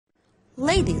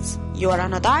Ladies, you are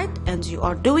on a diet and you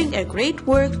are doing a great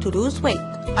work to lose weight.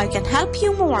 I can help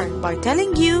you more by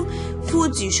telling you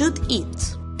foods you should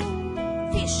eat.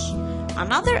 Fish.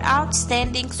 Another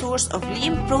outstanding source of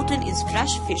lean protein is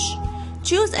fresh fish.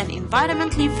 Choose an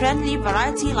environmentally friendly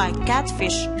variety like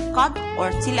catfish, cod,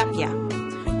 or tilapia.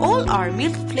 All are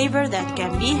milk flavor that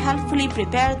can be healthfully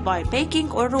prepared by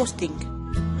baking or roasting.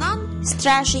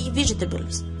 Non-starchy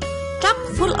vegetables.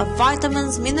 Chock-full of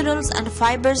vitamins, minerals, and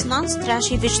fibers,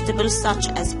 non-starchy vegetables such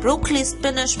as broccoli,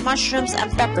 spinach, mushrooms,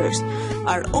 and peppers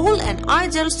are all an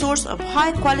ideal source of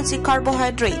high-quality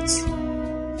carbohydrates.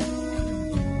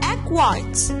 Egg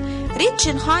whites. Rich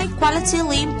in high-quality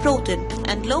lean protein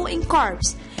and low in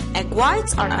carbs, egg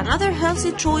whites are another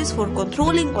healthy choice for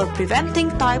controlling or preventing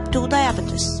type 2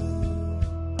 diabetes.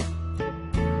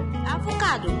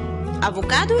 Avocado.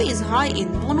 Avocado is high in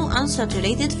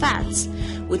monounsaturated fats,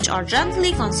 which are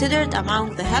generally considered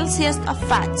among the healthiest of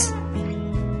fats.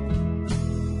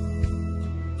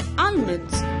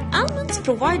 Almonds. Almonds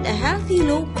provide a healthy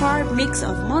low-carb mix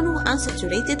of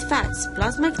monounsaturated fats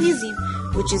plus magnesium,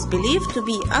 which is believed to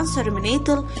be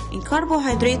instrumental in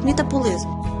carbohydrate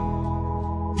metabolism.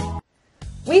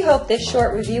 We hope this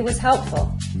short review was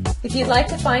helpful. If you'd like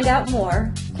to find out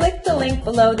more, click the link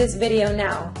below this video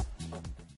now.